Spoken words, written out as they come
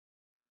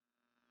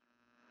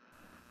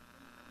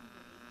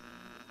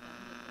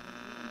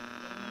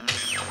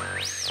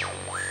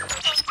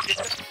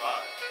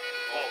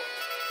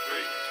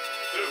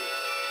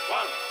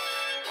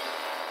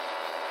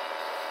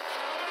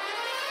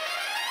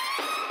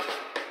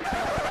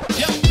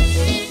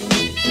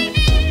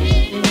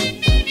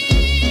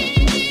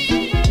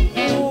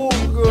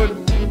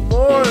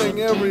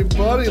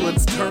everybody.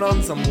 Let's turn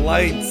on some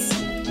lights.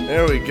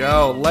 There we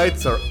go.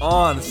 Lights are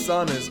on.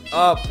 Sun is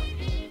up.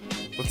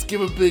 Let's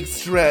give a big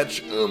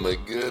stretch. Oh my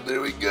god,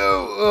 there we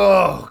go.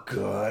 Oh,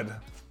 good.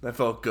 That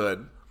felt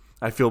good.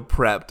 I feel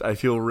prepped. I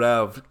feel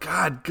revved.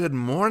 God, good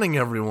morning,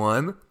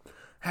 everyone.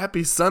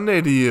 Happy Sunday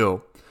to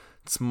you.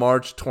 It's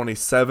March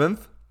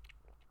 27th.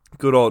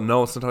 Good old,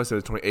 no, it's not 27th,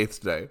 it's 28th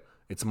today.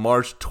 It's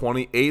March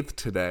 28th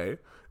today.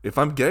 If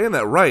I'm getting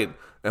that right,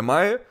 am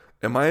I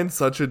in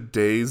such a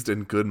dazed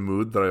and good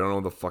mood that I don't know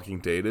what the fucking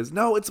date is?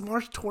 No, it's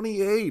March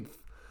 28th.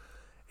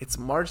 It's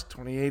March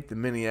 28th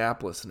in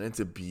Minneapolis, and it's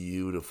a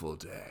beautiful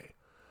day.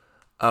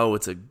 Oh,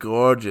 it's a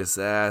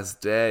gorgeous-ass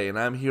day, and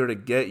I'm here to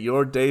get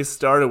your day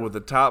started with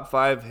the top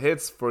 5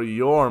 hits for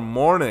your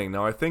morning.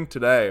 Now, I think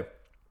today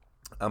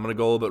I'm going to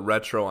go a little bit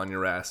retro on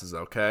your asses,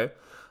 okay?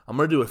 I'm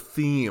going to do a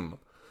theme.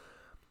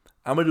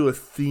 I'm going to do a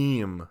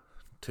theme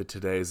to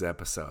today's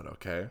episode,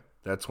 okay?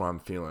 That's what I'm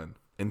feeling.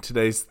 And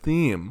today's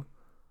theme,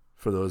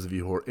 for those of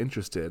you who are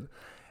interested,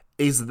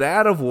 is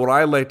that of what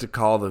I like to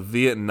call the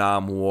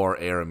Vietnam War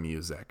era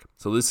music.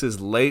 So this is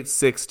late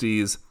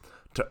 60s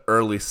to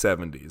early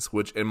 70s,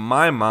 which in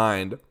my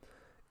mind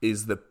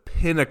is the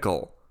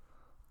pinnacle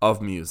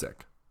of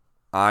music.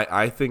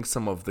 I think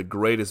some of the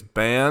greatest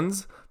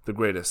bands, the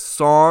greatest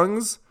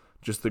songs,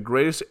 just the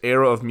greatest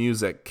era of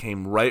music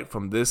came right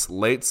from this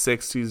late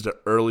 60s to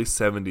early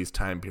 70s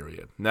time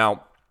period.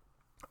 Now,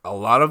 a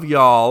lot of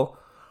y'all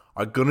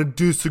are going to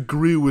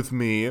disagree with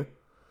me.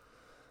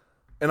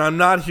 And I'm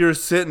not here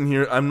sitting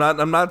here. I'm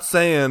not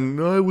saying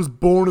I was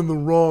born in the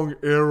wrong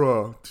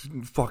era.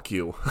 Fuck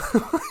you.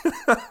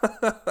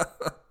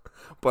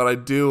 But I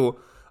do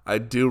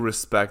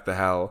respect the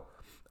hell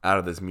out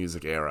of this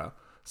music era.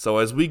 So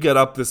as we get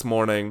up this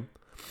morning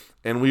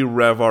and we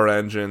rev our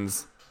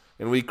engines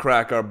and we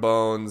crack our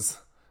bones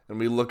and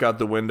we look out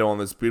the window on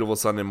this beautiful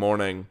Sunday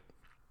morning,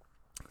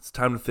 it's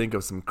time to think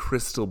of some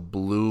Crystal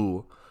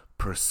Blue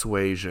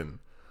Persuasion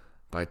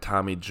by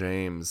Tommy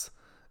James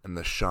and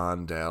the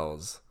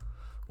Shondells.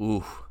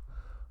 Oof.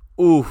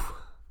 Oof.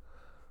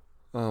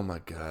 Oh my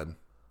god.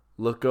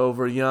 Look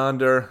over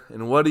yonder,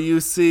 and what do you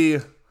see?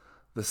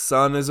 The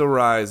sun is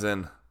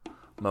a-rising.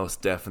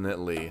 Most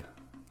definitely.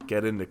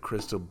 Get into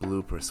Crystal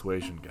Blue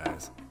Persuasion,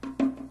 guys.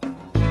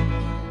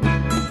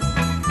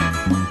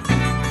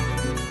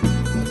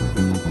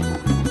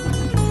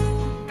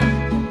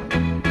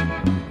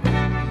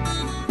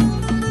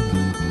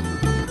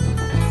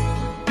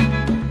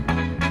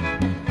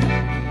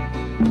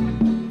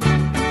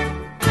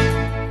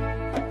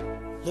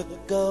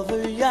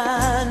 Over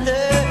yonder,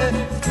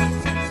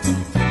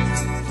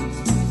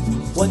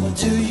 what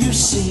do you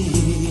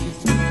see?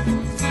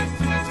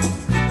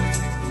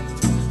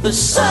 The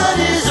sun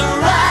is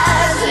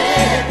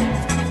rising,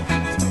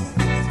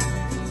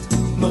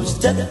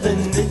 most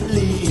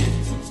definitely.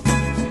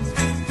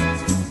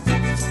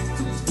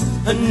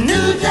 A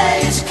new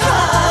day is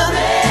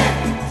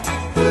coming.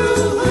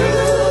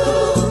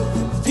 Ooh,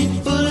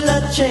 people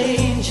are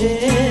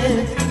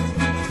changing.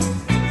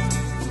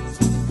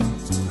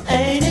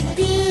 Ain't it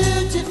beautiful?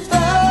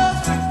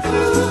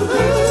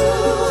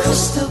 Ooh,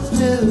 crystal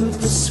blue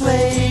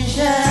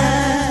persuasion.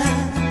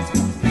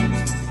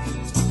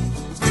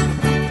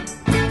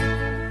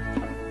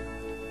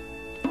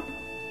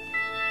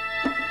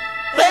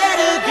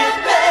 Better get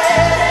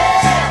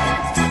ready.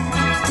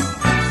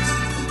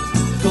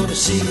 Gonna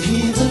see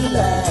the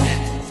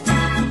light.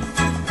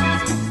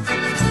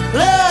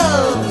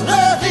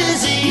 Love is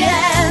the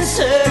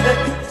answer.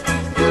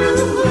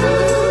 Ooh,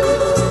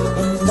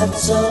 and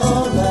that's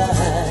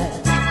alright.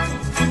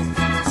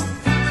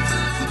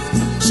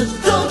 So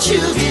don't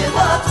you give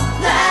up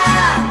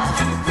now.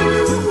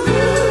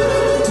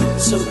 Ooh,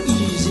 so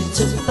easy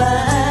to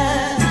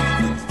find.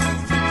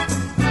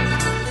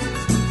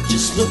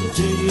 Just look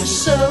to your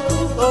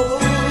soul.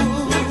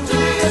 Look to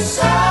your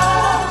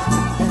soul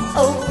and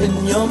open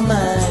your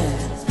mind.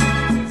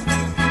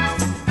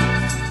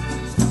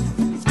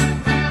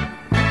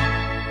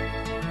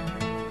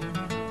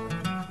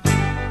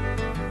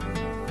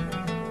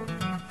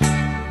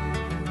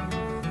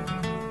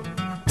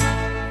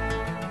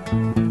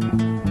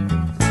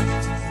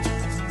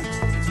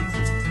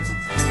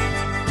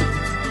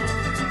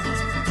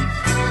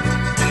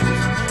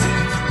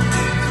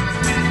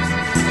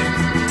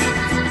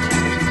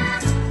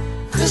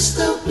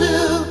 Crystal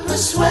blue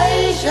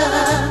persuasion.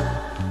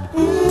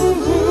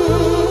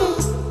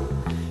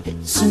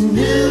 It's a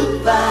new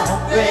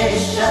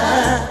vibration.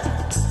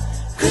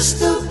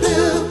 Crystal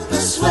blue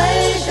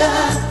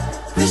persuasion.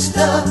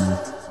 Crystal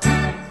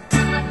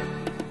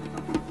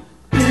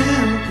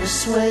blue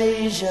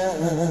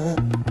persuasion.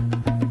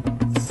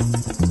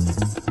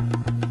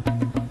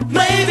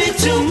 Maybe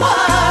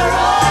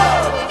tomorrow,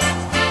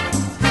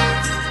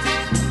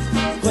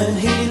 when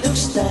he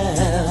looks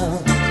down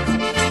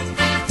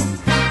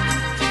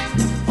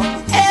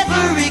on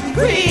every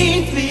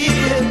green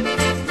field,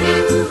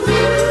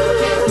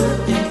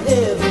 in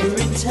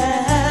every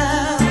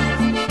town,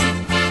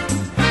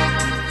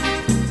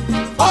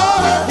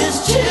 all of his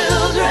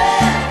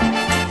children,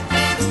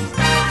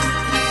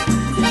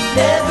 in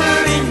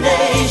every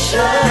nation.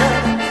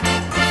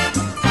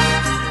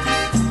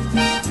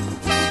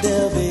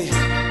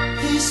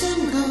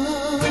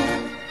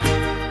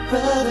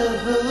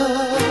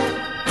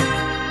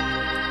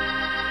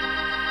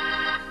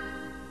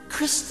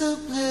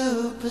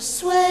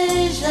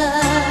 persuasion.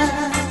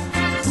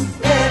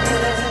 Yeah.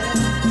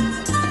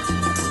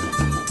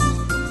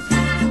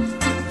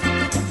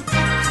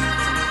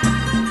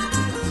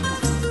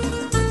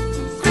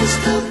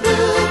 Crystal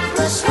blue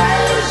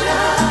persuasion.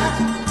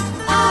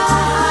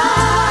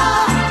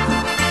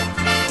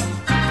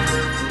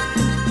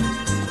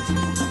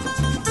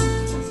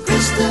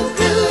 Crystal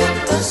blue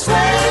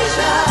persuasion.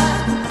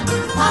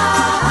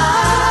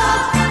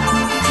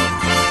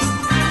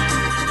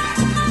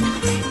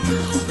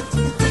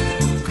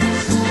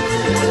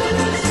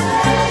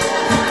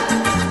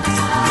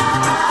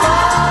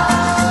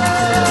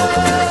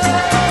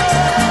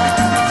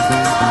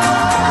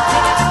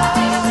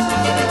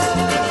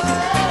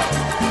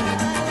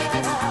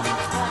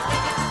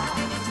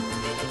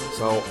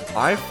 So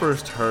I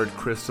first heard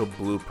Crystal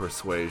Blue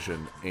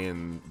Persuasion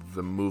in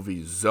the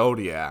movie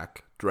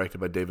Zodiac, directed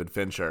by David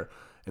Fincher.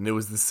 And it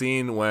was the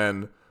scene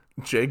when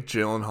Jake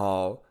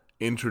Gyllenhaal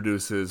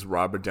introduces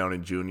Robert Downey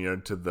Jr.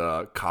 to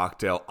the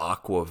cocktail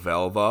Aqua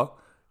Velva.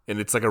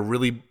 And it's like a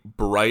really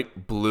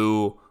bright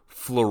blue,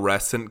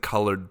 fluorescent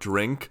colored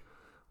drink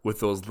with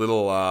those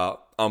little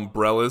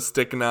umbrellas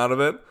sticking out of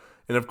it.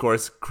 And of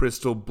course,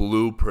 Crystal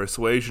Blue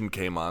Persuasion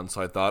came on.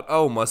 So I thought,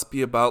 oh, must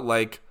be about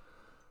like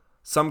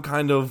some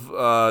kind of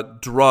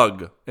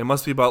drug. It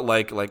must be about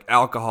like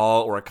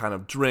alcohol or a kind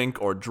of drink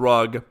or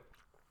drug.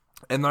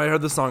 And then I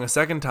heard the song a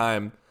second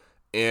time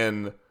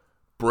in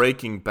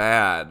Breaking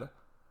Bad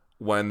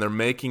when they're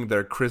making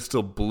their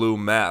crystal blue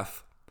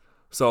meth.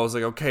 So I was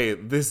like, okay,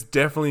 this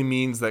definitely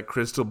means that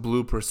Crystal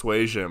Blue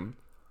Persuasion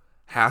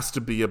has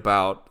to be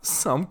about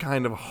some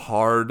kind of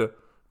hard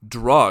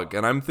drug.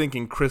 And I'm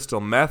thinking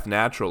crystal meth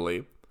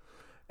naturally.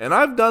 And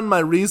I've done my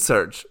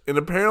research, and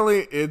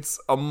apparently it's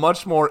a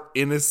much more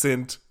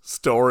innocent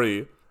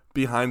story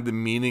behind the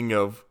meaning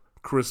of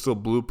Crystal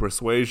Blue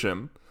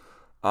Persuasion.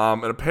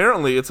 And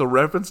apparently it's a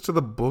reference to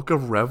the Book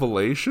of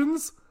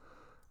Revelations,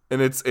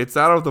 and it's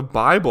out of the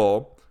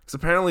Bible. Because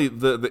apparently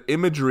the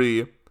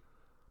imagery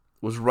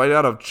was right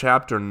out of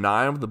chapter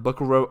 9 of the Book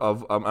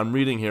of I'm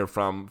reading here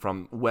from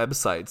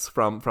websites,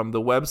 from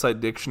the website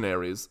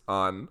dictionaries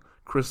on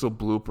Crystal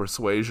Blue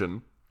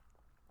Persuasion.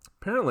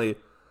 Apparently,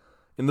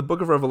 in the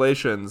Book of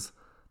Revelations,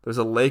 there's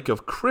a lake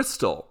of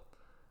crystal,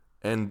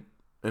 and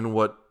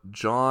what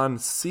John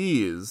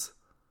sees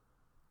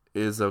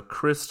is a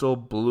crystal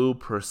blue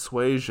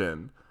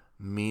persuasion,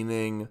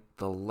 meaning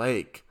the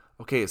lake.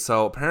 Okay,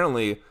 so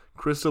apparently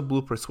Crystal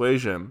Blue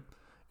Persuasion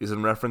is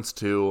in reference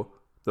to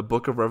the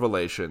Book of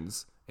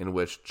Revelations, in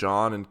which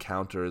John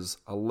encounters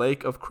a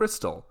lake of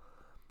crystal,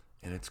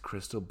 and it's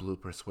Crystal Blue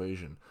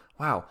Persuasion.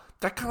 Wow,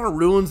 that kind of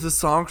ruins the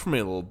song for me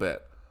a little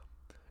bit.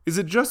 Is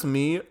it just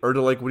me, or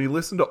do like when you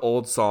listen to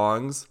old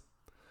songs,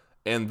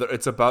 and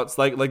it's about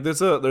like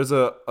there's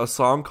a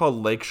song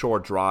called Lakeshore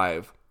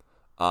Drive,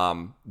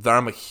 that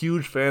I'm a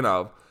huge fan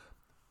of,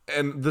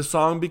 and the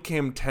song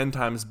became 10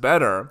 times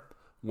better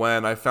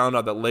when I found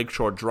out that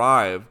Lakeshore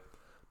Drive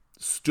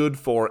stood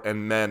for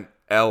and meant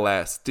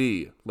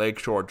LSD,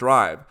 Lakeshore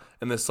Drive,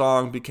 and the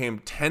song became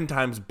 10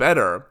 times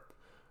better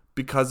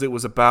because it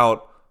was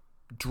about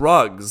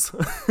drugs.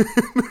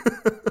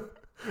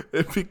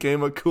 It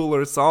became a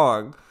cooler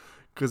song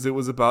because it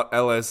was about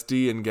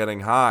LSD and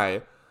getting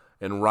high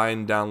and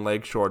riding down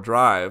Lakeshore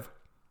Drive.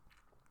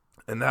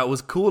 And that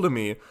was cool to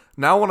me.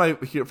 Now when I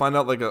find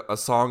out like a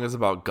song is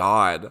about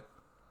God,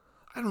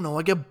 I don't know,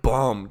 I get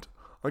bummed.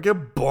 But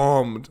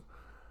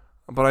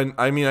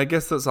I mean, I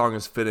guess that song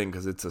is fitting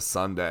because it's a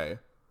Sunday.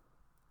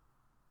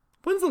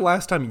 When's the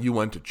last time you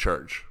went to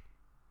church?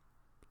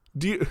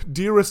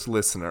 Dearest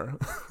listener,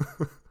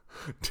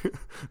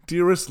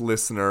 dearest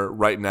listener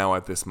right now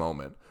at this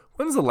moment,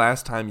 when's the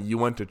last time you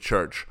went to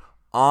church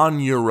on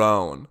your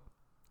own,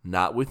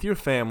 not with your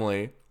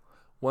family?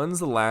 When's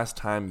the last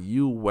time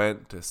you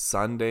went to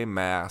Sunday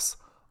Mass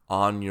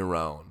on your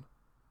own?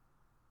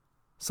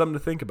 Something to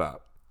think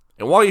about.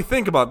 And while you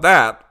think about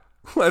that,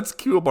 let's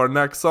cue up our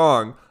next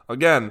song.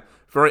 Again,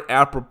 very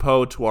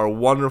apropos to our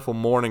wonderful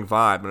morning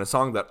vibe, and a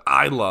song that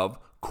I love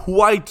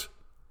quite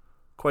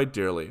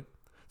dearly.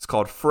 It's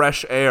called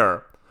Fresh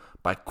Air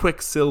by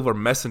Quicksilver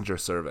Messenger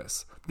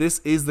Service. This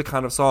is the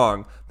kind of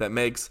song that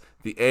makes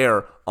the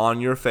air on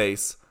your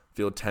face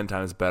feel 10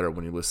 times better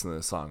when you listen to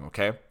this song,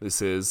 okay?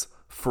 This is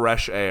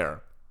Fresh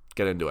Air.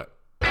 Get into it.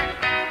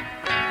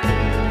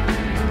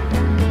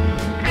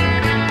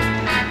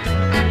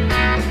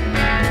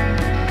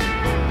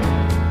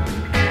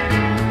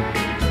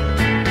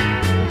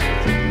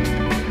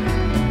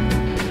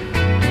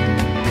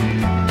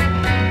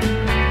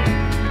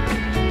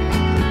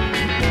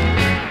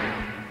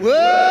 Oh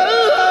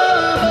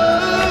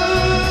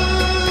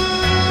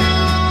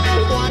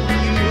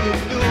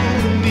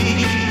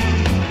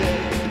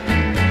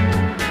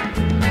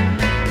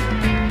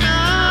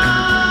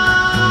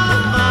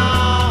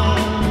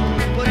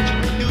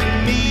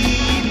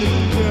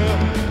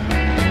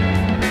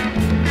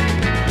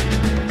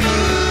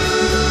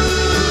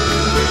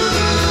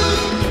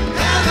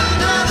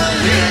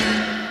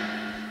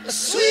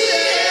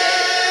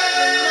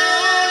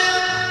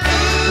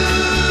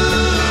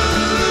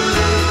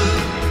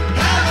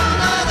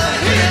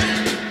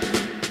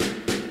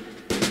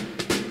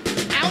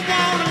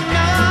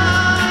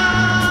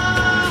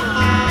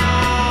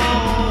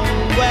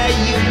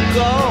where you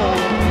go.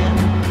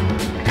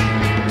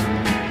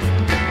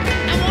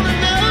 I wanna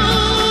know,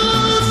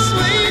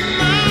 sweet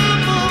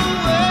mama,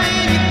 where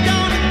you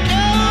gonna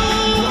go?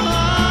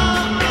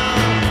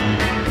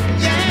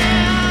 Yeah,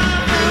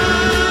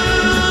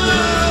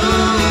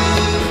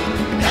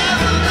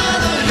 have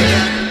another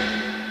hit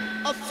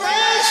of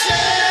fresh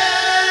air.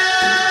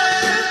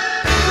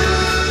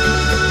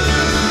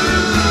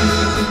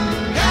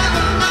 Have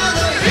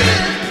another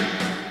hit.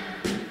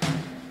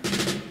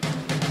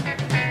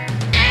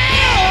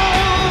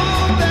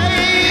 Oh,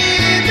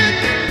 baby,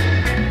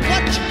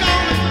 what you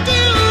gonna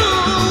do?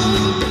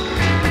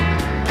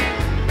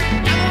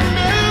 I don't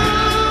know,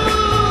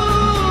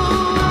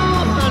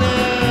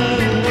 honey,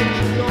 what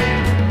you gonna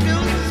do,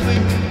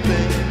 sweet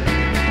baby?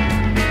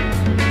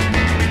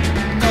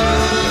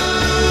 Oh,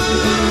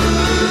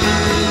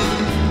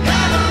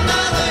 have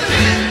another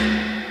hit,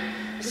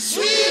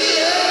 sweet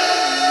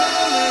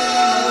love.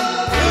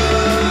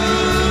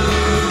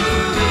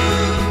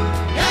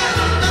 Have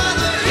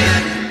another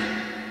hit.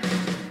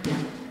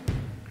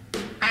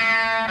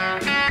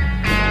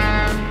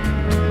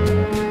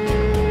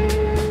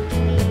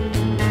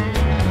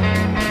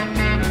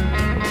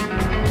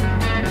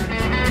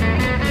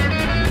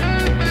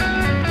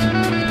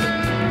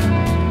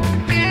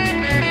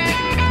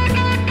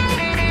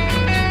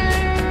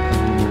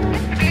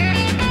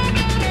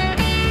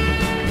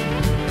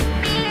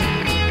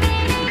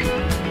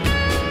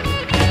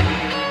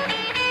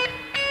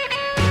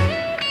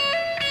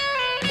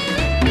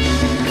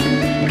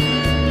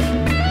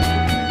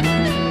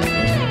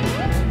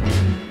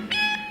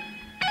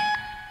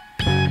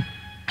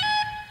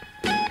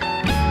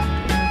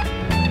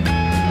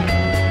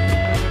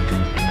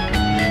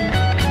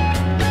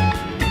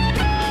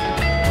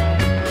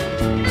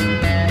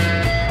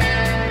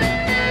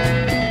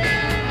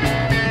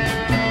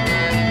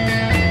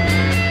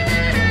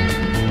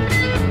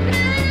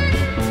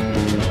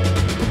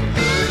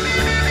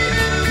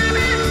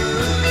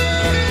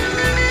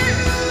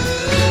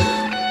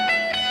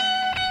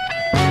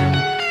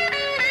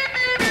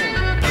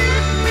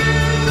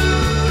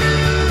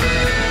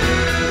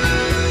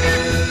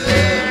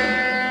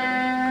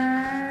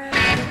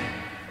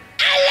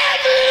 I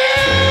love you,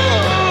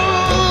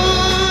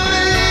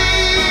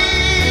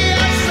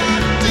 yes I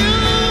do,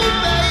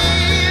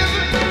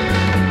 babe.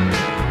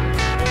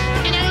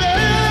 And I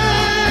love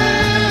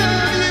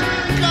you,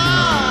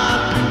 God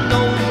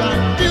knows I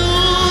do,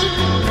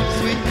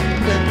 sweet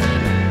baby.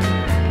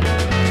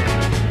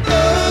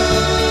 Oh,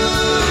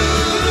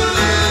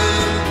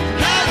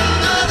 have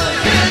another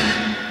hit,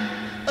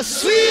 a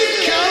sweet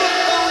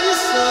California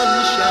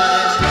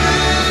sunshine.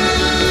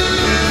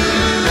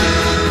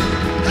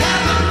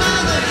 Have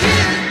another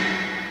hit.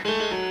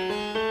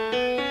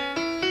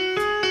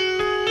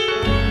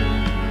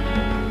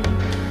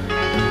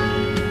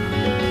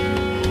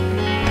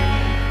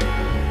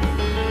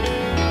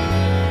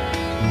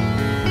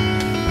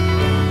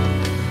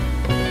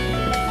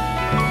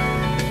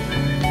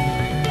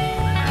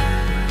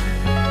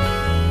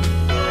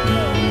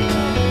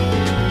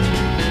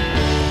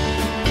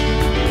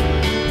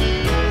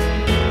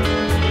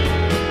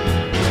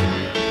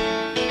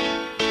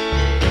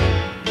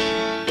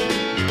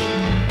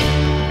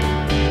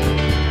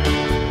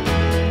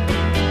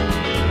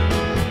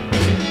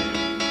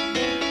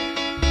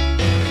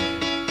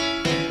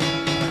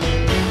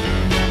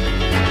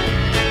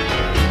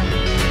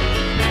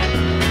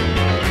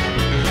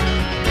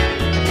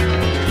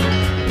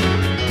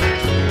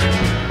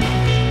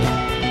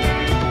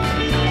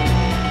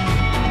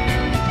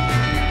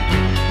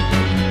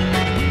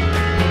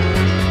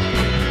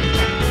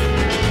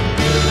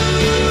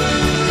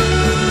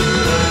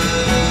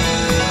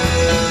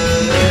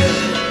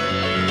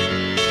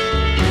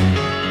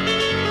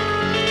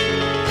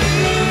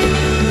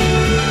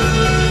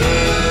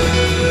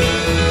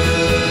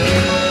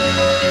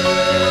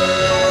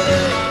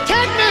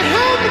 Take me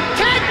home,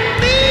 take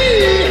me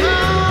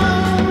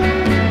home.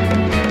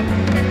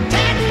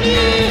 Take me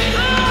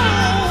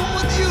home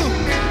with you.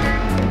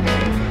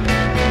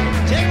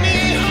 Take me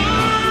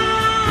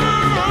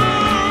home.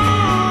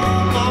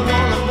 I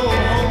wanna go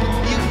home with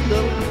you,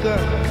 little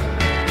girl.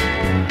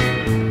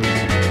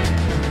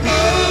 Oh,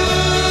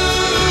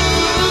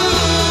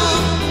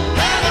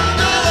 have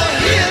another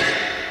hit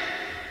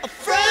of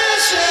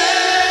fresh air.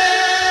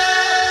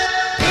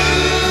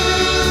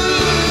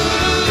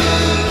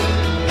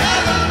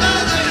 Have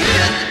another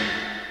hit.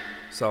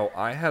 So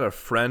I had a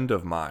friend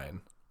of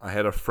mine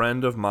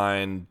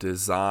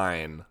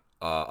design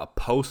a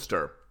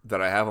poster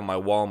that I have on my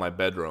wall in my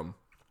bedroom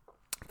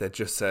that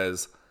just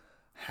says,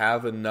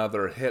 "Have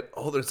another hit."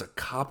 Oh, there's a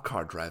cop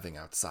car driving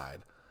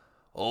outside.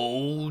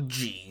 Oh,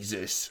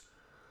 Jesus.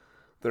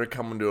 They're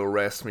coming to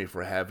arrest me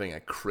for having a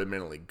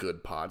criminally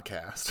good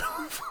podcast.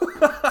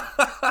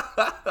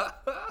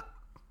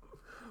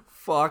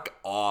 Fuck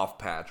off,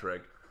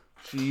 Patrick.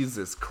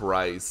 Jesus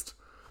Christ.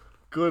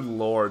 Good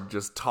Lord,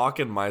 just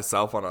talking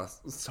myself up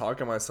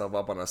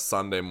on a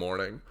Sunday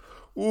morning.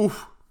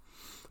 Oof.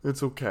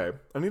 It's okay.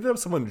 I need to have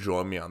someone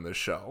join me on this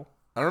show.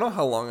 I I don't know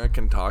how long I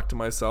can talk to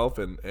myself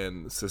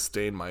and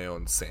sustain my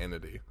own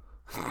sanity.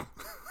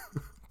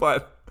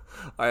 But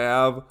I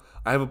have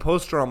a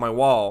poster on my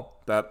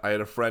wall that I had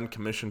a friend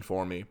commission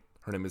for me.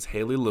 Her name is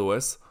Haley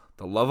Lewis,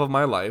 the love of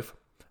my life.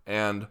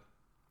 And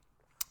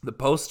the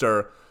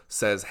poster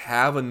says,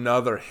 have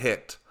another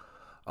hit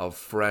of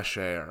fresh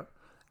air.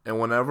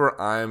 And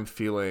whenever I'm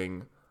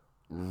feeling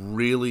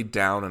really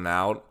down and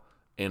out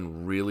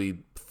and really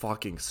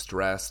fucking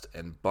stressed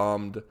and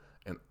bummed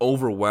and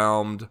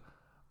overwhelmed,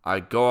 I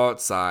go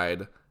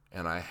outside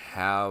and I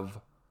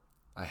have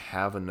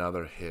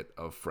another hit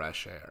of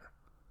fresh air.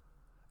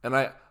 And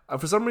I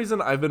for some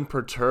reason I've been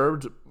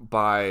perturbed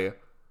by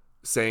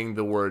saying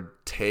the word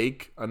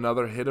take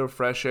another hit of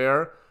fresh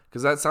air,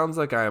 because that sounds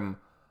like I'm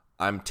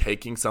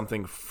taking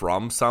something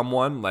from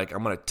someone, like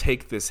I'm going to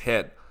take this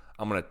hit,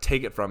 I'm going to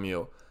take it from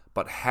you.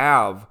 But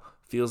have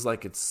feels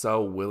like it's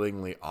so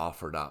willingly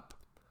offered up.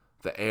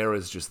 The air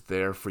is just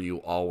there for you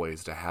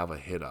always to have a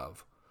hit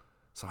of.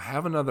 So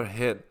have another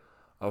hit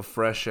of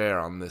fresh air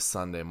on this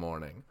Sunday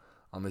morning,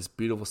 on this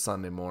beautiful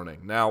Sunday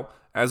morning. Now,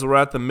 as we're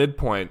at the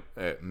midpoint,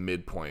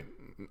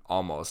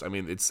 almost. I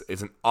mean, it's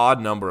an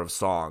odd number of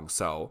songs,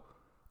 so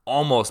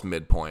almost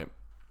midpoint.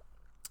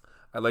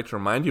 I'd like to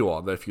remind you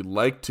all that if you'd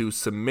like to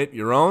submit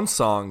your own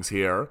songs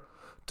here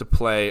to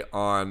play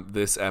on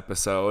this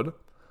episode,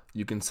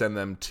 you can send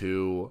them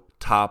to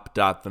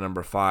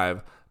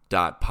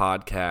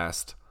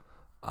top.5.podcast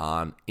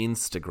on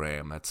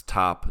Instagram. That's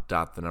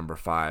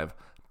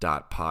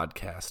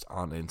top.5.podcast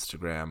on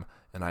Instagram.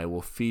 And I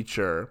will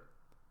feature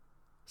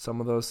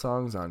some of those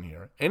songs on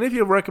here. And if you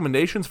have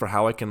recommendations for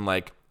how I can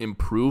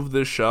improve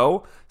this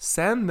show,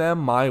 send them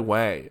my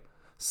way.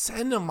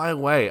 Send them my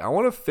way. I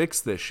want to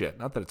fix this shit.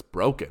 Not that it's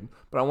broken,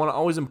 but I want to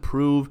always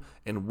improve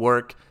and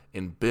work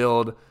and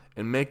build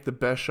and make the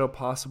best show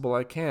possible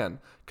I can.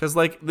 Because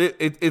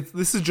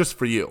this is just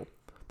for you.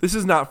 This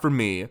is not for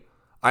me.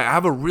 I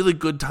have a really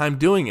good time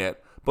doing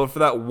it, but for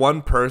that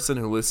one person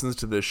who listens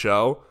to this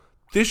show,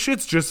 this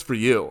shit's just for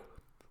you.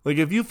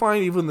 If you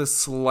find even the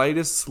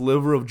slightest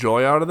sliver of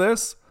joy out of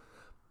this,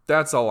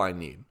 that's all I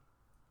need.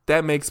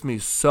 That makes me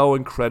so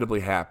incredibly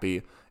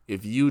happy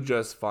if you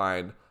just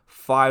find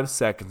 5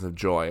 seconds of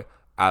joy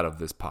out of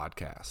this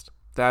podcast.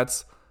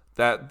 That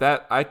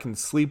I can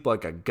sleep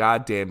like a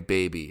goddamn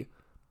baby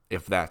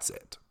if that's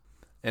it.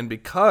 And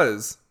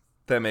because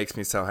that makes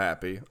me so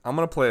happy, I'm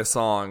going to play a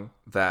song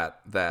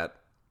that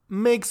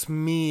makes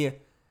me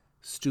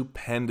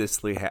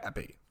stupendously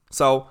happy.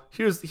 So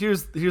here's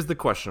the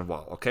question of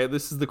all, okay?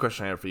 This is the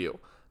question I have for you.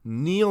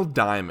 Neil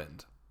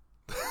Diamond.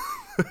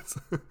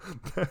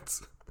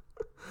 that's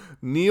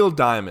Neil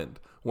Diamond.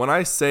 When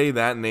I say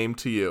that name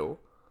to you,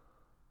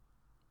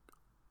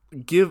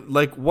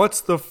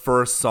 what's the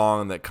first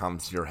song that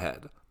comes to your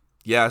head?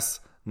 Yes,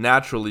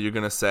 naturally you're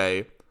going to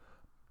say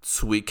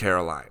Sweet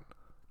Caroline.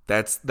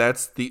 That's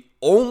the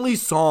only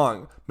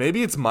song.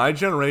 Maybe it's my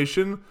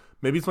generation.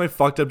 Maybe it's my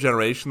fucked up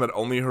generation that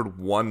only heard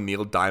one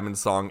Neil Diamond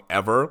song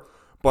ever.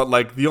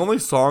 But the only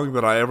song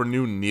that I ever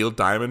knew Neil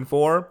Diamond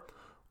for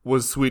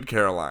was Sweet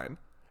Caroline.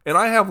 And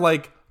I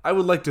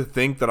would like to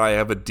think that I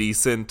have a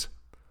decent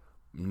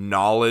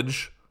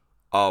knowledge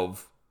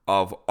of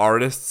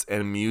artists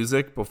and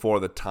music before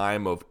the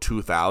time of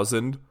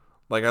 2000.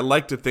 I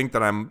like to think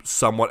that I'm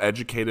somewhat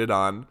educated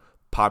on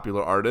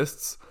popular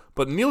artists.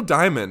 But Neil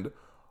Diamond,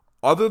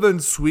 other than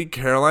Sweet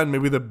Caroline,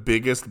 maybe the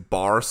biggest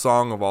bar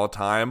song of all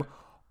time,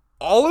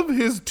 all of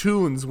his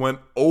tunes went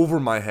over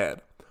my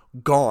head.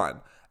 Gone.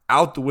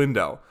 Out the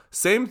window.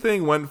 Same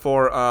thing went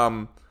for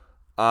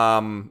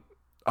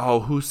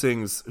who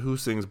sings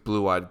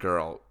Blue Eyed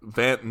Girl?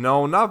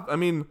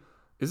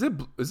 Is it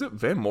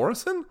Van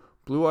Morrison?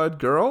 Blue Eyed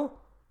Girl?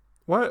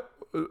 What?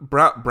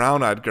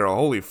 Brown Eyed Girl.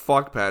 Holy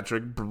fuck,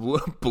 Patrick.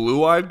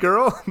 Blue Eyed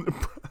Girl?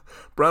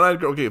 Brown Eyed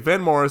Girl. Okay,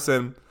 Van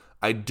Morrison.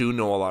 I do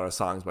know a lot of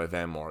songs by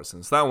Van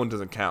Morrison, so that one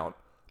doesn't count.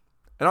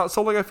 And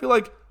so I feel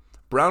like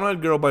Brown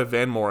Eyed Girl by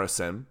Van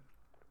Morrison.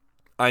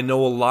 I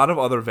know a lot of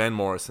other Van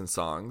Morrison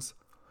songs.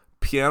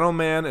 Piano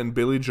Man and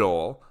Billy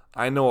Joel.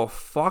 I know a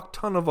fuck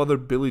ton of other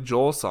Billy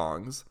Joel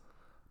songs.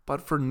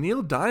 But for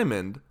Neil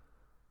Diamond,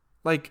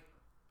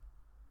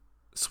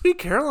 Sweet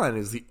Caroline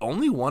is the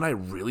only one I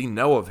really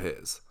know of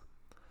his.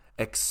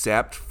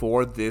 Except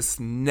for this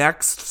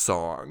next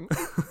song.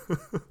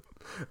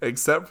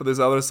 Except for this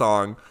other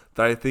song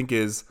that I think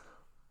is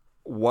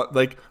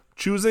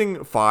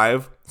choosing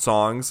 5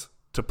 songs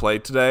to play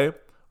today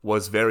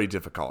was very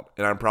difficult.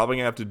 And I'm probably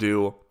going to have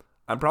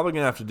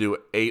to do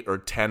 8 or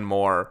 10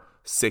 more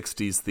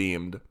 60s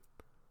themed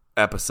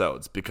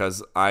episodes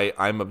because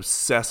I'm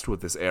obsessed with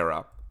this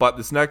era. But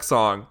this next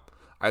song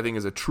I think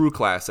is a true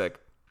classic.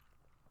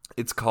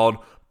 It's called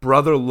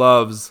Brother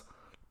Love's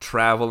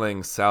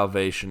Traveling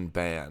Salvation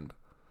Band.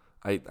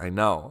 I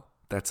know,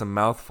 that's a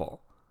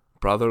mouthful.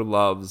 Brother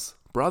Love's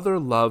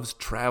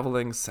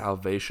Traveling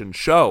Salvation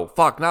Show.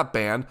 Fuck, not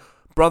band.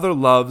 Brother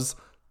Love's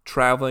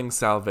Traveling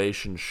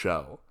Salvation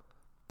Show.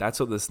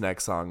 That's what this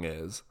next song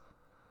is.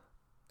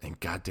 And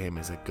goddamn,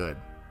 is it good.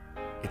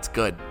 It's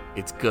good.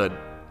 It's good.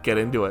 Get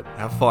into it.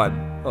 Have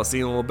fun. I'll see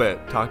you in a little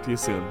bit. Talk to you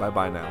soon.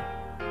 Bye-bye now.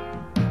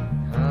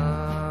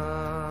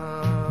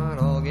 Hot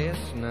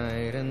August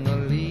night and the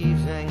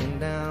leaves hanging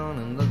down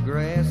and the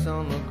grass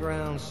on the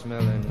ground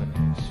smelling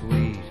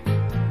sweet.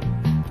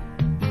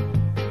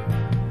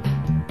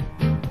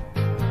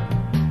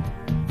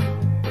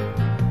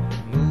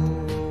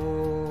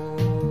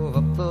 Move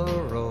up the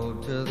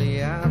road to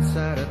the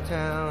outside of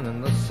town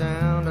and the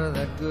sound of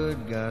that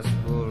good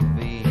gospel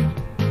beat.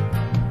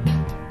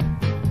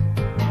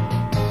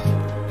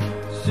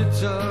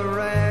 Sits a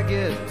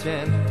ragged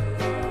tent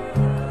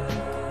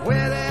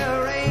where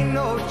there ain't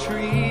no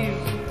trees,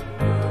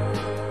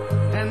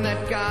 and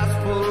that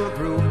gospel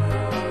group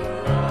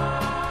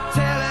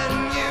telling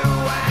you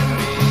and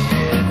me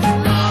it's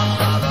love,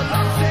 brother,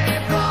 love,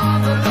 save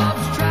brother,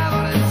 love's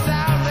traveling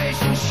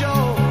salvation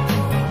show.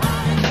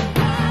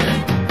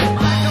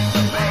 Pack up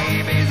the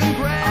babies and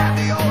grab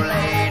the old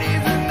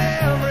ladies and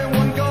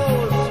everyone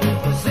goes,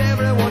 'cause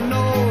everyone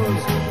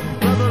knows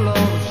brother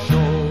love's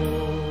show.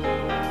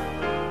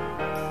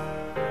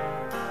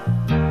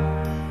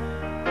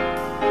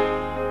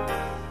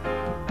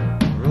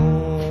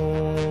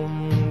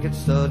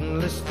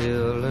 Suddenly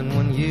still, and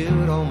when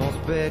you'd almost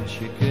bet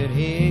you could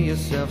hear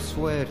yourself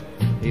sweat,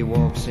 he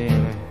walks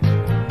in.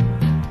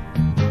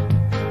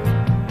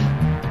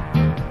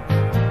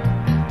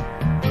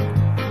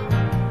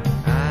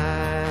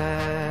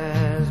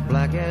 Eyes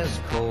black as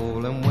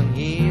coal, and when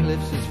he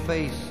lifts his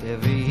face,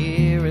 every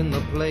ear in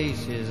the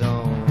place is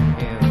on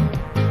him.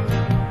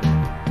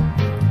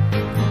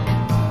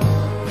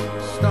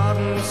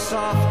 Starting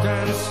soft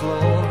and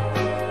slow,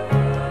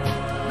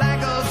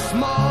 like a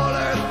small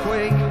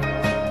earthquake.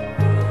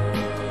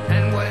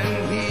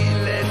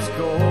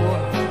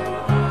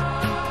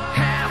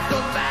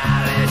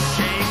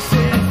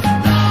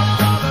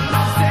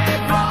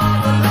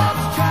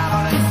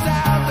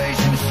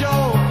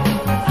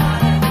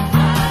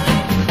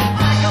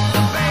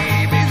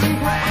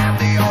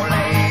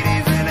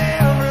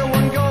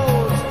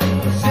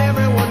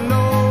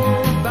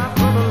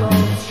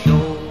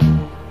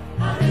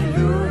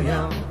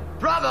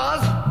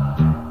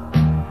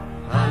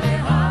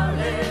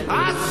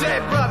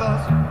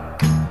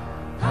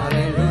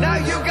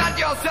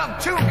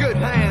 Two good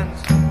hands.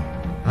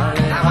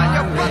 Now when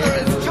your brother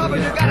is in trouble,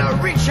 you gotta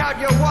reach out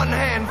your one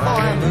hand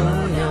for him,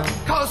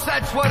 'cause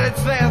that's what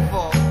it's there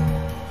for.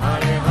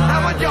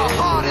 Now when your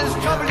heart is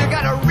in trouble, you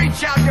gotta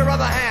reach out your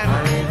other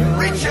hand.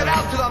 Reach it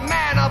out to the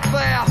man up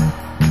there,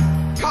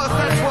 'cause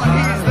that's what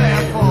he's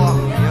there for.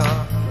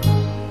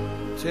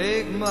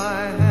 Take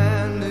my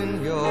hand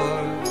in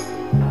yours,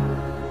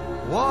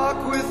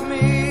 walk with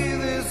me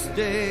this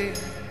day.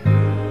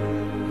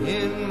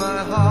 In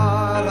my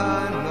heart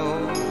I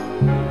know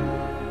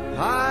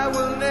I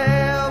will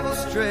never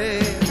stray.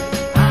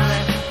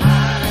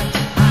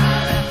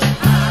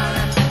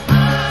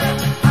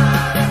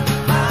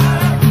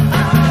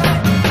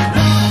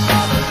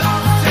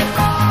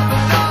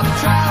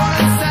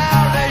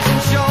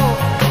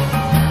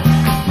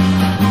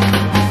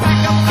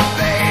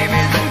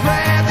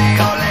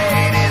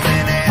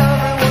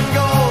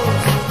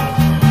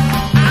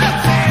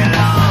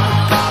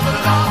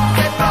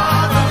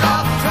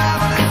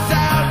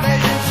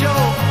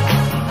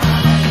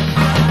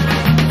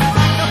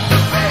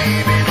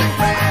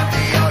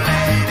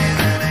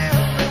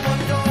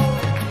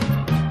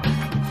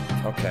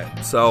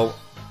 So,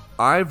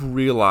 I've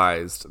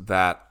realized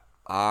that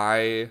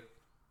I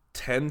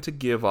tend to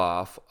give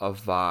off a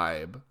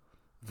vibe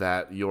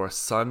that your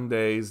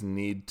Sundays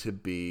need to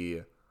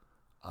be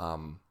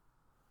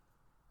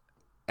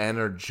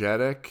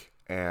energetic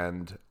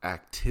and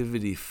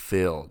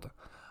activity-filled.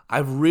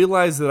 I've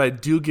realized that I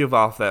do give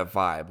off that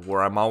vibe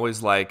where I'm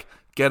always like,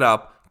 get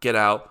up, get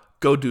out,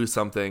 go do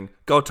something,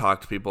 go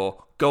talk to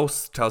people, go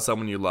tell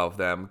someone you love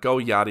them, go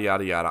yada,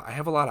 yada, yada. I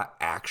have a lot of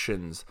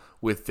actions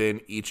within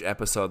each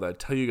episode that I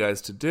tell you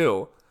guys to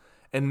do.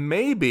 And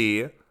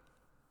maybe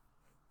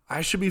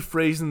I should be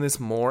phrasing this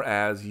more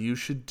as you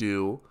should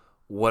do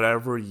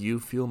whatever you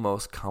feel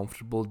most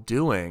comfortable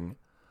doing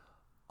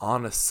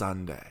on a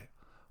Sunday.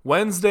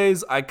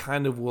 Wednesdays, I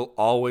kind of will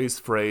always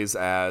phrase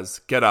as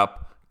get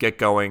up, get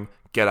going,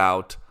 get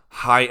out,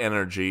 high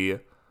energy,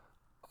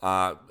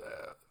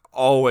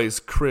 always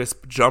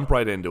crisp, jump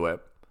right into it.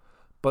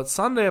 But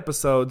Sunday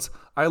episodes,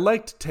 I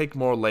like to take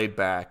more laid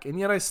back, and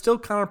yet I still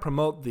kind of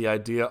promote the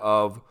idea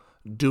of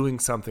doing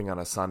something on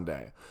a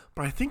Sunday.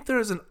 But I think there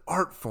is an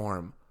art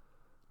form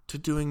to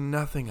doing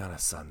nothing on a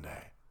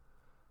Sunday.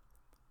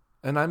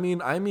 And I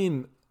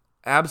mean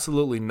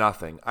absolutely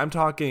nothing. I'm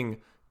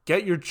talking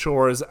get your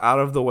chores out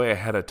of the way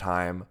ahead of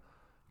time,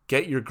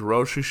 get your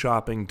grocery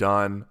shopping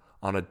done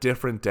on a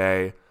different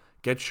day,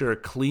 get your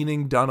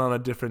cleaning done on a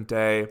different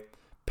day,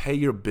 pay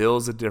your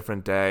bills a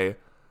different day.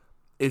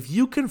 If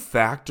you can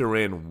factor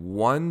in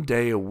one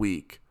day a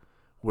week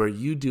where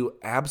you do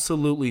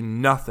absolutely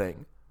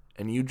nothing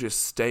and you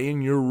just stay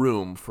in your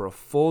room for a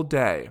full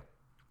day,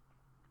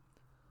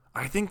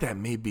 I think that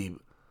may be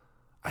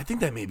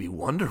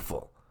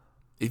wonderful.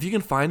 If you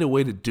can find a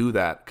way to do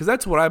that, because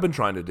that's what I've been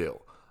trying to do.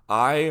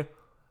 I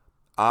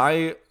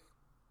I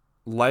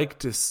like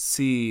to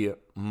see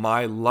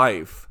my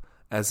life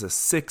as a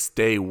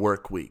 6-day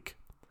work week.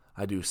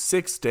 I do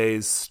 6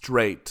 days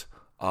straight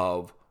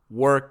of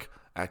work,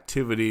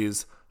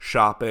 activities,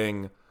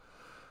 shopping,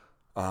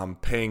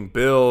 paying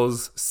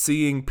bills,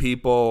 seeing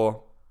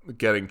people,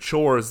 getting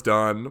chores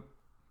done.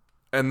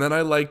 And then I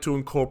like to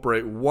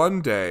incorporate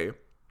one day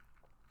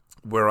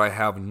where I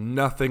have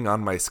nothing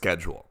on my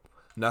schedule,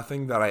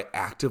 nothing that I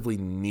actively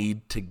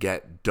need to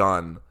get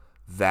done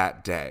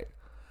that day.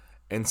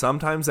 And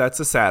sometimes that's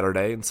a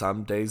Saturday, and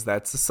some days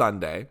that's a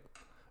Sunday.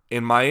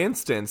 In my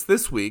instance,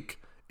 this week,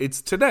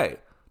 it's today.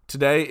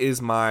 Today is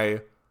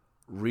my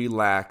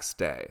relax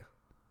day.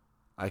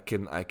 I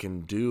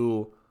can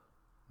do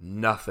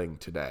nothing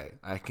today.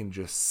 I can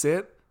just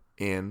sit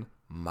in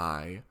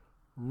my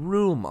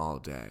room all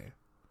day.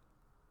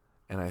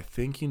 And I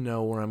think you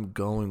know where I'm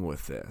going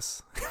with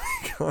this.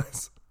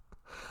 Because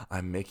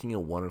I'm making a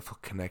wonderful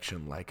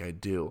connection like I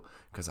do.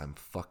 Because I'm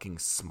fucking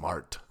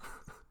smart.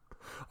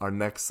 Our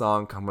next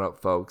song coming up,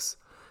 folks,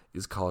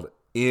 is called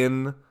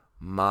In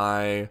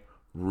My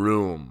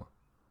Room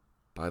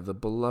by the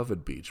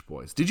beloved Beach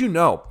Boys. Did you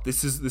know?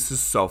 This is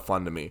so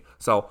fun to me.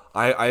 So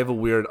I have a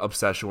weird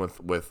obsession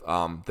with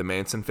the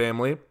Manson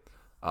family,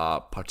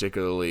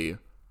 particularly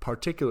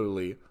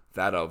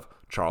that of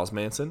Charles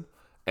Manson.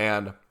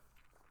 And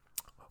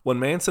when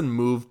Manson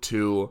moved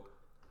to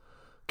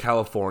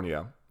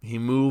California, he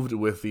moved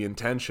with the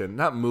intention,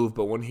 not moved,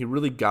 but when he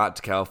really got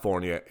to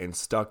California and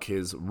stuck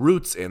his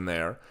roots in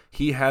there,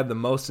 he had the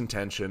most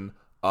intention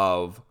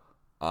of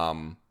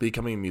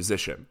becoming a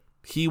musician.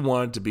 He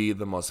wanted to be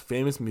the most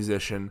famous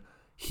musician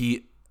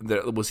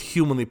that was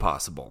humanly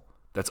possible.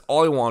 That's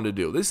all he wanted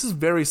to do. This is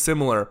very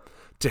similar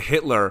to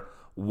Hitler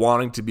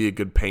wanting to be a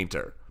good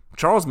painter.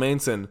 Charles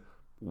Manson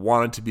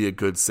wanted to be a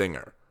good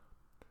singer.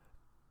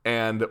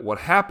 And what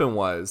happened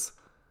was,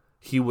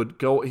 he would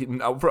go,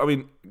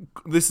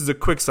 this is a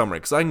quick summary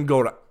because I can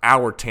go to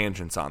hour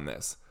tangents on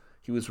this.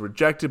 He was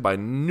rejected by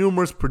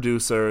numerous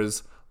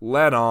producers,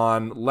 let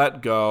on,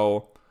 let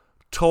go,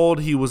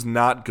 told he was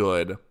not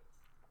good.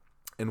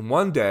 And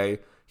one day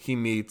he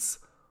meets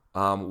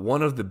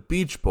one of the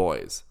Beach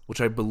Boys,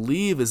 which I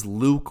believe is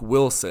Luke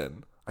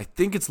Wilson. I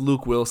think it's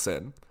Luke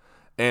Wilson.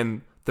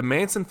 And the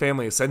Manson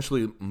family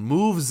essentially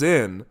moves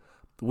in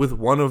with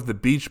one of the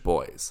Beach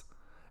Boys.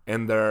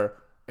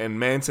 And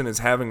Manson is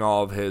having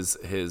all of his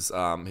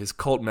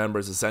cult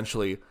members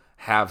essentially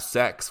have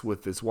sex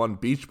with this one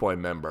Beach Boy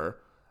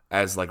member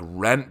as like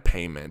rent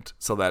payment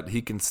so that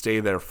he can stay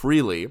there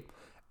freely.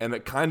 And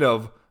it kind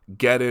of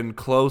get in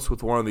close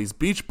with one of these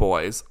Beach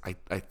Boys. I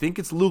think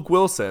it's Luke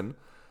Wilson.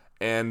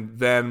 And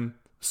then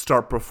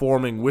start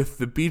performing with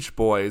the Beach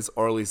Boys,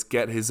 or at least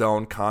get his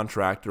own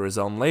contract or his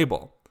own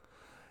label.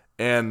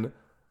 And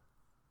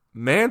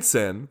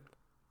Manson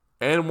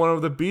and one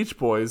of the Beach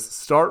Boys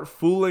start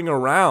fooling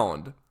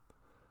around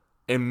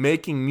and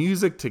making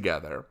music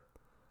together.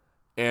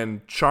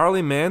 And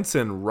Charlie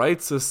Manson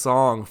writes a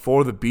song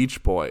for the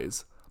Beach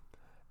Boys.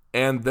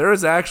 And there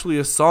is actually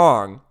a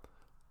song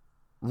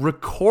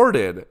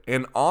recorded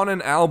and on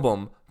an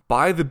album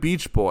by the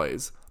Beach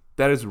Boys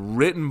that is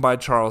written by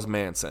Charles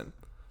Manson.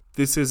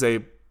 This is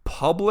a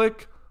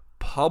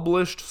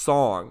published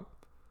song.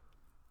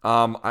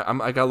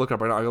 I gotta look up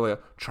right now. I gotta look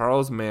up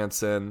Charles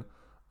Manson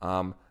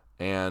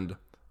and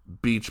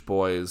Beach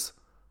Boys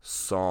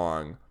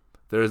song.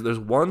 There's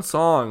one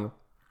song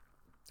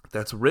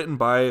that's written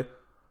by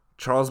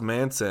Charles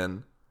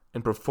Manson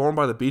and performed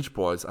by the Beach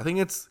Boys. I think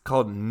it's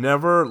called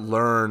Never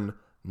Learn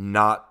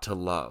Not to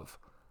Love.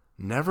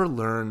 Never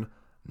Learn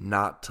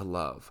Not to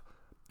Love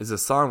is a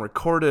song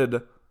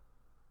recorded.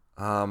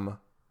 So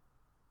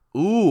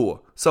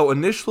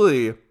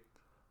initially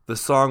the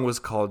song was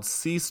called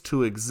Cease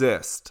to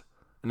Exist,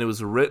 and it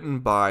was written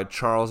by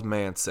Charles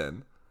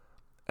Manson.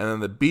 And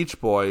then the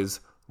Beach Boys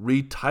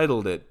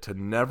retitled it to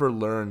Never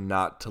Learn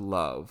Not to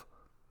Love.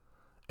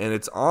 And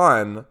it's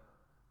from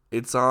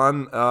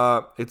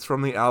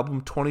the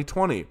album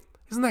 2020.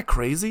 Isn't that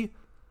crazy?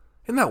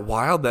 Isn't that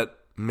wild that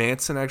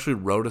Manson actually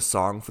wrote a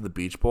song for the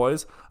Beach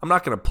Boys? I'm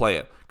not going to play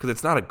it because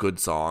it's not a good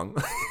song.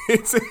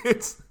 It's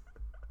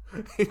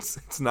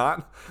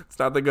not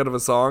that good of a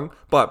song.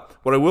 But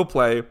what I will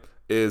play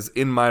is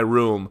In My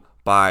Room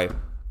by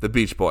the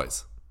Beach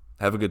Boys.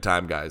 Have a good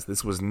time, guys.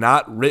 This was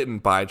not written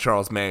by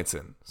Charles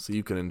Manson, so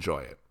you can enjoy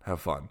it. Have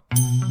fun.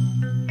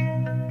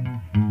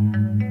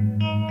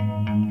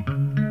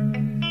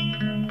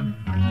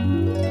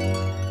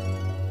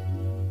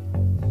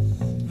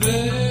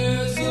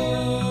 There's a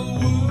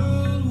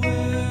world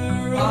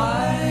where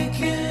I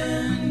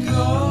can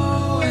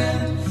go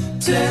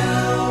and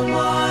tell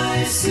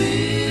my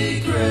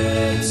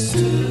secrets to.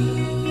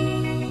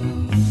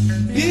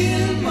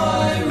 In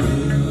my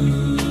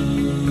room,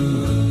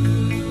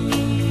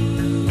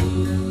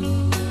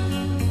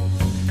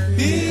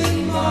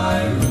 in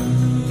my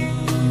room,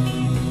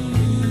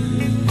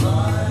 in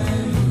my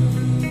room.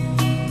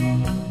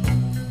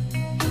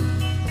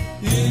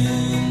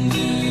 In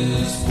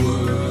this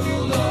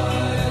world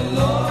I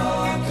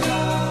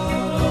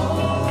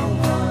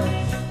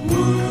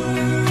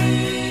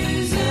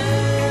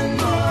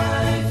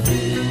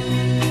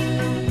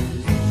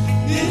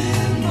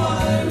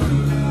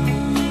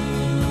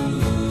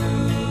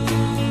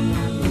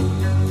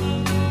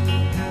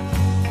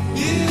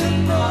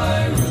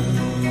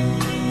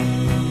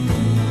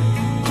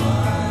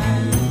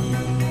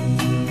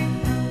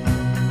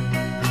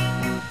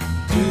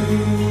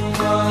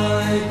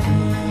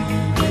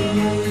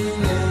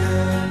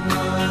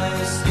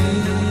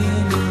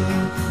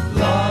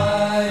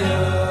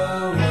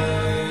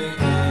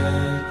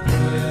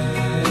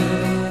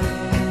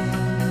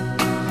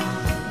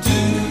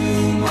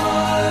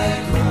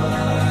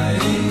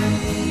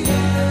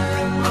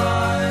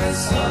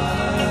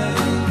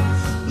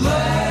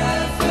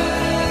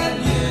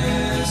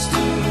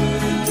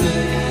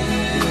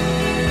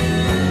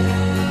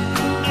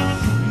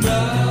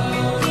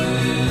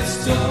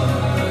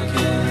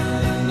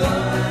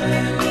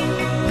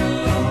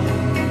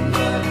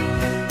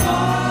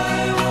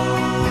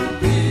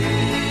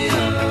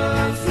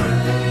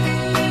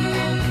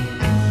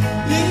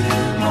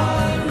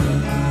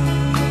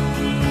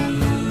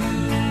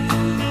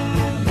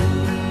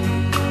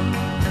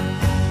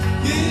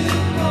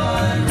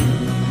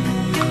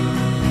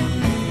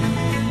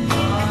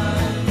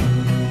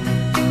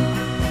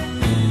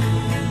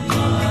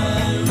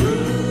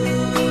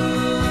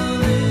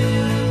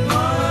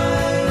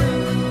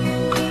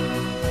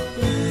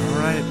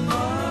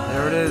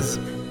is.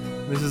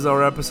 This is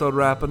our episode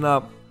wrapping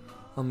up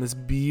on this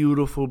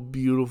beautiful,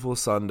 beautiful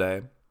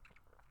Sunday.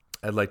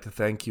 I'd like to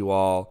thank you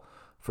all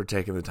for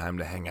taking the time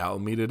to hang out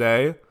with me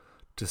today,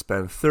 to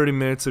spend 30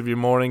 minutes of your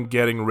morning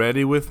getting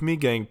ready with me,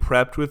 getting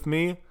prepped with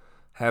me,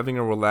 having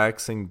a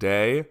relaxing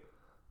day.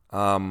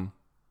 I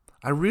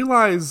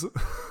realize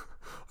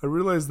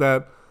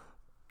that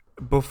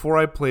before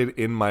I played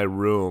In My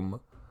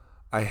Room,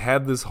 I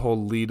had this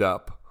whole lead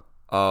up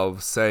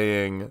of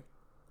saying,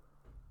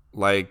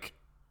 like,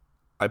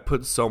 I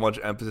put so much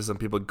emphasis on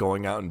people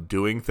going out and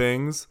doing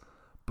things,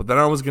 but then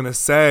I was going to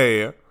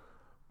say,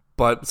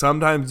 but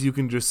sometimes you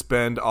can just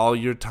spend all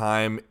your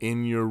time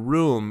in your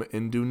room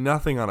and do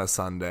nothing on a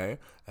Sunday.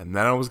 And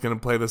then I was going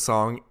to play the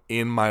song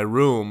In My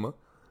Room,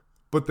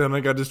 but then I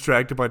got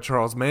distracted by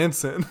Charles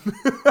Manson,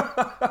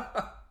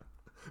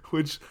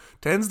 which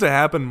tends to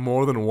happen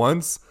more than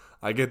once.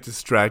 I get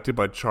distracted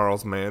by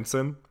Charles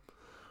Manson.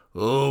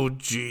 Oh,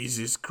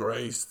 Jesus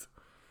Christ.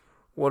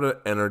 What an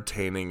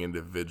entertaining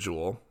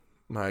individual.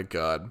 My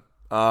God.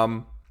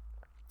 Do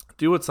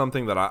what's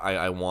something that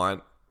I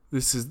want.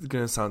 This is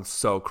going to sound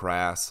so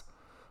crass.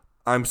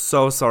 I'm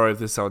so sorry if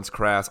this sounds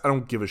crass. I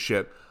don't give a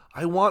shit.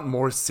 I want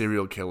more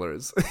serial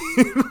killers.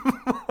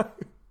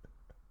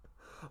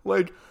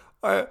 Like,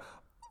 I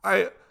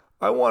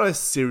want a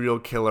serial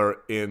killer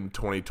in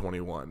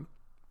 2021.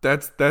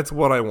 That's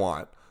what I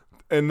want.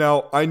 And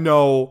now I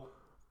know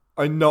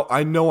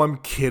I'm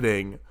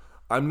kidding.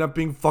 I'm not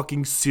being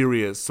fucking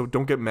serious, so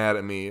don't get mad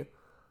at me.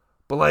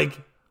 But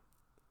like,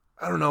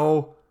 I don't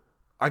know.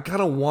 I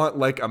kind of want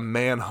like a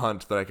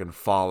manhunt that I can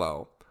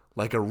follow.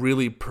 Like a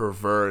really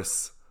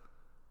perverse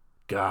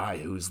guy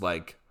who's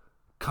like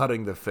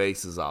cutting the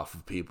faces off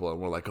of people. And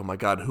we're like, oh my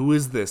God, who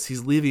is this?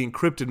 He's leaving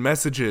encrypted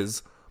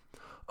messages.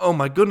 Oh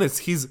my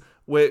goodness,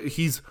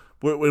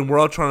 we're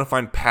all trying to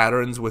find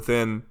patterns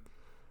within.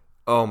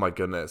 Oh my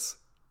goodness.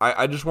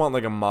 I just want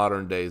like a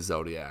modern day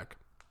Zodiac.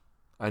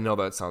 I know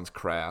that sounds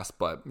crass,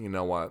 but you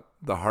know what?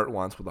 The heart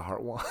wants what the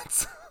heart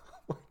wants.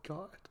 Oh my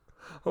God.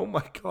 Oh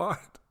my God.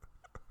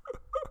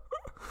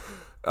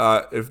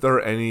 If there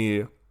are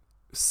any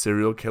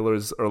serial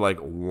killers or like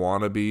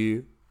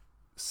wannabe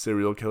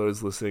serial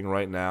killers listening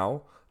right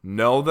now,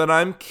 know that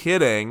I'm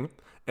kidding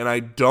and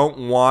I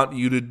don't want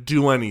you to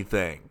do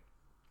anything.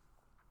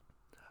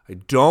 I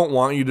don't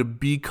want you to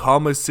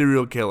become a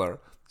serial killer.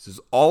 This is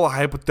all a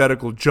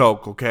hypothetical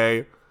joke,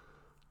 okay?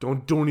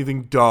 Don't do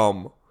anything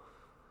dumb.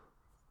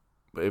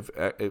 If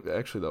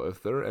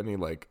there are any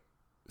like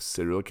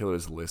serial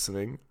killers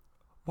listening,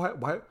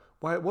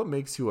 what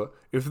makes you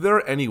if there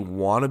are any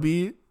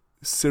wannabe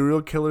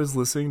serial killers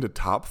listening to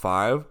Top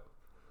 5,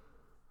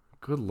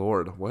 good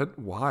Lord,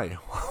 why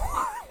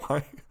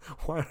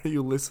are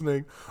you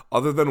listening?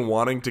 Other than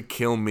wanting to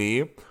kill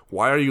me,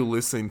 why are you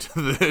listening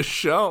to this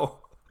show?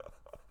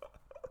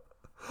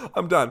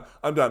 I'm done.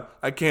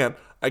 I can't.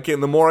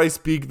 The more I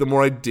speak, the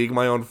more I dig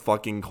my own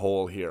fucking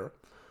hole here.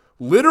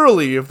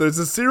 Literally, if there's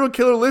a serial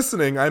killer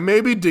listening, I may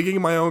be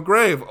digging my own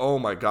grave. Oh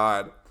my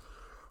God.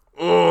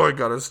 Oh, I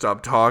gotta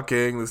stop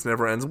talking. This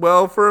never ends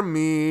well for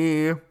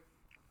me.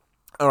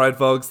 Alright,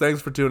 folks,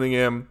 thanks for tuning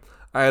in.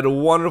 I had a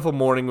wonderful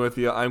morning with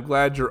you. I'm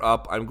glad you're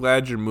up. I'm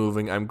glad you're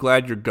moving. I'm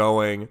glad you're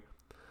going.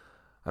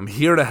 I'm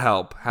here to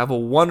help. Have a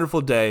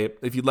wonderful day.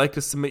 If you'd like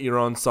to submit your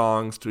own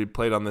songs to be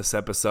played on this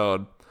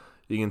episode,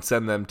 you can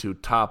send them to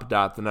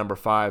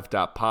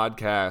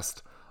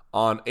top.5.podcast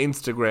on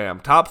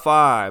Instagram. Top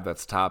 5.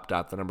 That's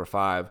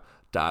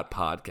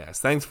top.5.podcast.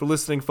 Thanks for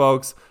listening,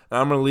 folks. And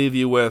I'm going to leave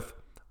you with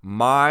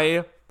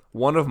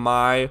one of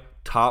my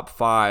top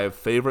 5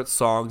 favorite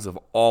songs of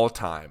all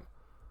time.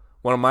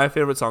 One of my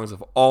favorite songs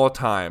of all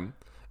time,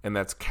 and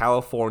that's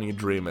California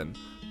Dreamin'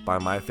 by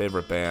my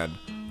favorite band,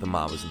 the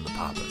Mamas and the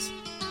Papas.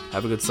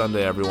 Have a good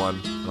Sunday, everyone,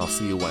 and I'll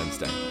see you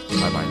Wednesday.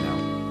 Bye-bye now.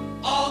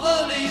 All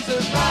the leaves are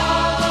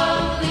brown.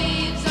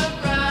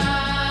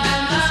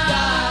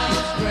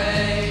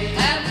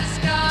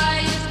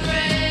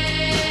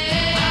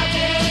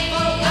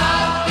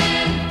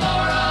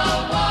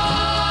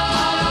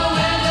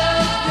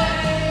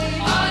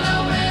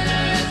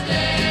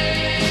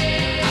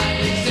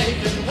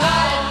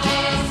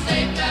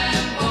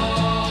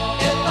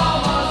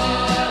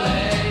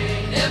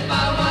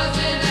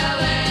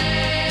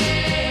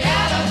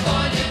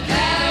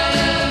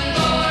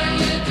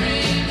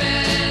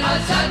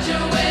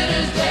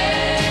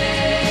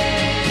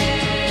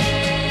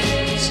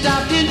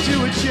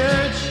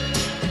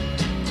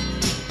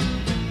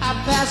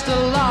 Passed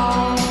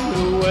along